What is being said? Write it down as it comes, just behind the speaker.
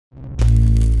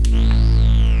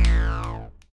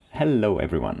Hello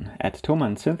everyone! At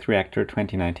Thomann Synth Reactor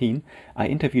 2019, I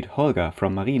interviewed Holger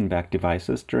from Marienberg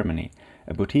Devices Germany,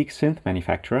 a boutique synth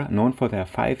manufacturer known for their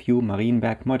 5U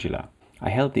Marienberg Modular. I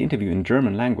held the interview in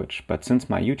German language, but since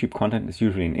my YouTube content is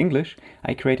usually in English,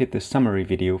 I created this summary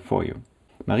video for you.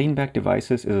 Marienberg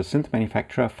Devices is a synth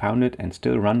manufacturer founded and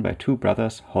still run by two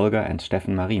brothers, Holger and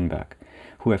Steffen Marienberg,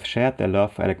 who have shared their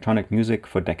love for electronic music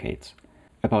for decades.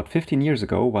 About 15 years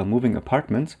ago, while moving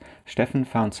apartments, Steffen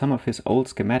found some of his old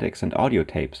schematics and audio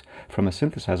tapes from a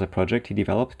synthesizer project he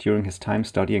developed during his time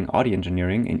studying audio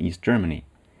engineering in East Germany.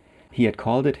 He had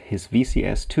called it his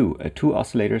VCS2, a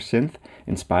two-oscillator synth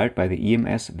inspired by the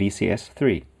EMS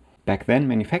VCS3. Back then,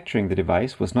 manufacturing the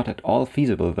device was not at all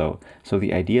feasible though, so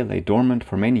the idea lay dormant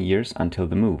for many years until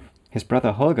the move. His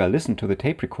brother Holger listened to the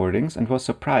tape recordings and was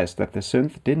surprised that the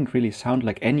synth didn't really sound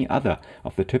like any other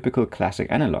of the typical classic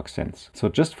analog synths. So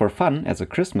just for fun, as a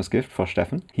Christmas gift for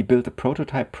Steffen, he built a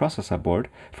prototype processor board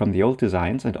from the old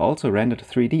designs and also rendered a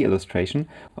 3D illustration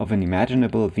of an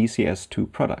imaginable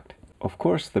VCS2 product. Of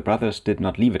course, the brothers did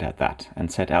not leave it at that and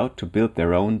set out to build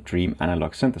their own dream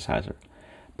analog synthesizer.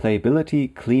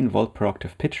 Playability, clean volt per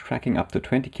octave pitch tracking up to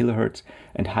 20 kHz,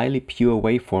 and highly pure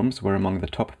waveforms were among the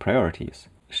top priorities.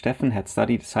 Steffen had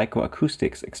studied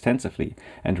psychoacoustics extensively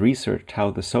and researched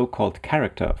how the so-called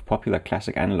character of popular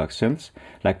classic analog synths,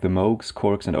 like the Moogs,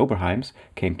 Korgs and Oberheims,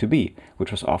 came to be, which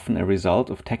was often a result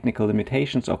of technical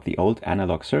limitations of the old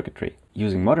analog circuitry.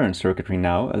 Using modern circuitry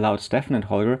now allowed Steffen and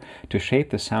Holger to shape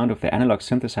the sound of the analog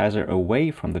synthesizer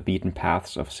away from the beaten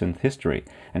paths of synth history,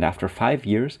 and after 5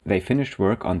 years they finished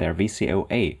work on their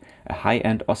VCO-A, a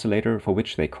high-end oscillator for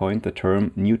which they coined the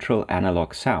term neutral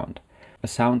analog sound. A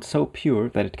sound so pure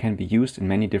that it can be used in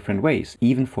many different ways,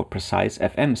 even for precise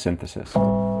FM synthesis. So,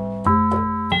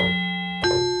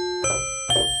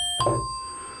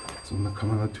 da kann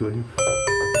man natürlich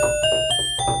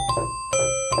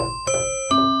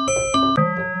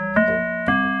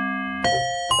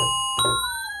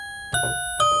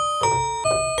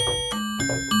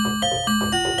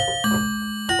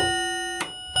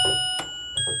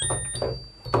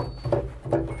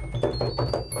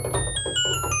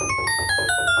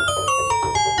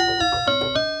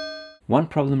One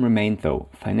problem remained though.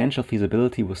 Financial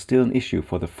feasibility was still an issue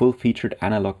for the full-featured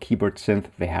analog keyboard synth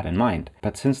they had in mind.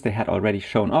 But since they had already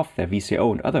shown off their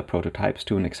VCO and other prototypes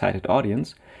to an excited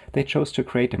audience, they chose to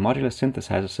create a modular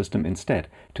synthesizer system instead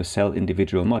to sell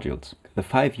individual modules. The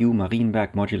 5U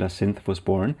Marienberg Modular Synth was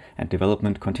born and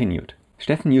development continued.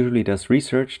 Steffen usually does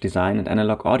research, design and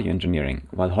analog audio engineering,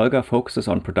 while Holger focuses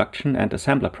on production and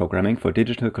assembler programming for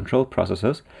digital control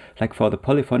processors, like for the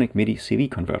polyphonic MIDI CV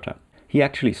converter. He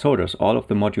actually solders all of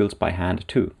the modules by hand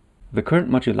too. The current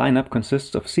module lineup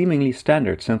consists of seemingly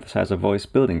standard synthesizer voice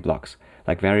building blocks,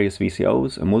 like various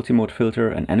VCOs, a multimode filter,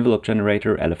 an envelope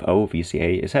generator, LFO,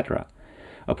 VCA, etc.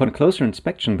 Upon closer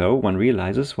inspection though, one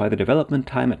realizes why the development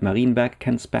time at Marienberg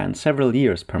can span several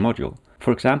years per module.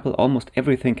 For example, almost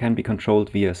everything can be controlled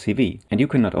via CV, and you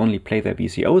can not only play their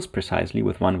VCOs precisely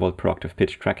with 1 volt per octave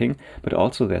pitch tracking, but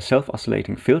also their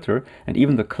self-oscillating filter and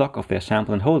even the clock of their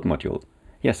sample and hold module.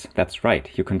 Yes, that's right,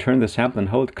 you can turn the sample and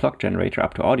hold clock generator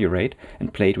up to audio rate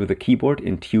and play it with a keyboard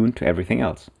in tune to everything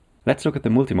else. Let's look at the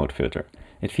multimode filter.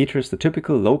 It features the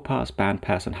typical low-pass,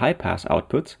 bandpass and high-pass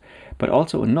outputs, but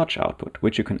also a notch output,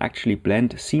 which you can actually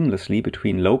blend seamlessly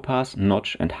between low-pass,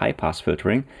 notch and high-pass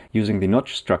filtering using the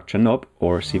notch structure knob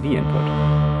or CV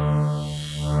input.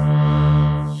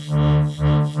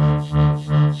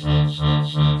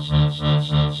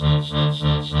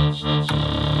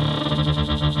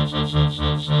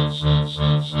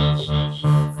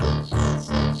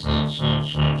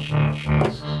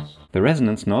 The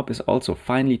resonance knob is also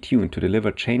finely tuned to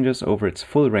deliver changes over its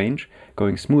full range,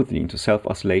 going smoothly into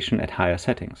self-oscillation at higher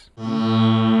settings.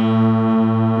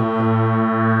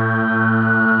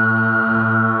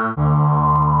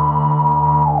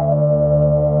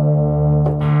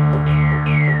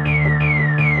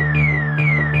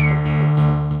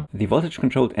 The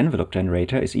voltage-controlled envelope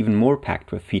generator is even more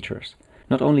packed with features.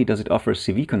 Not only does it offer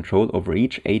CV control over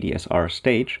each ADSR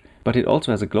stage, but it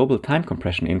also has a global time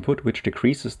compression input which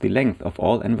decreases the length of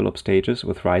all envelope stages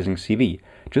with rising CV,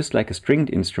 just like a stringed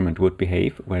instrument would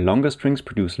behave, where longer strings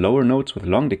produce lower notes with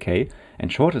long decay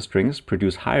and shorter strings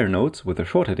produce higher notes with a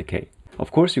shorter decay. Of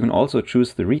course, you can also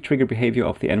choose the retrigger behavior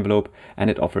of the envelope, and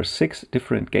it offers 6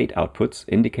 different gate outputs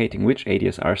indicating which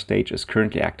ADSR stage is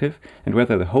currently active and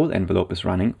whether the whole envelope is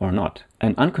running or not.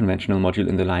 An unconventional module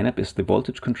in the lineup is the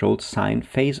voltage-controlled sine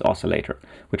phase oscillator,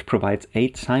 which provides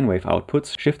 8 sine wave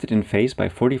outputs shifted in phase by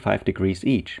 45 degrees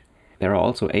each. There are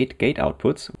also 8 gate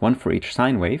outputs, one for each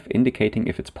sine wave, indicating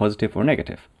if it's positive or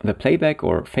negative. The playback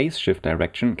or phase shift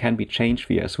direction can be changed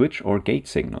via a switch or gate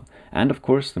signal, and of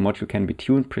course the module can be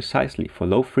tuned precisely for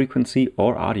low frequency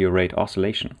or audio rate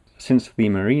oscillation. Since the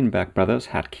Marienberg brothers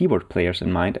had keyboard players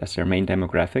in mind as their main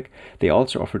demographic, they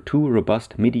also offer 2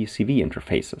 robust MIDI-CV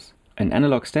interfaces. An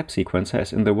analog step sequencer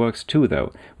is in the works too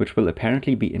though, which will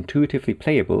apparently be intuitively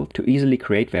playable to easily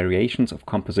create variations of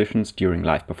compositions during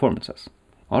live performances.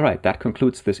 Alright, that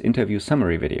concludes this interview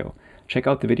summary video. Check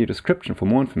out the video description for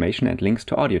more information and links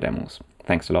to audio demos.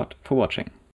 Thanks a lot for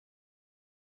watching.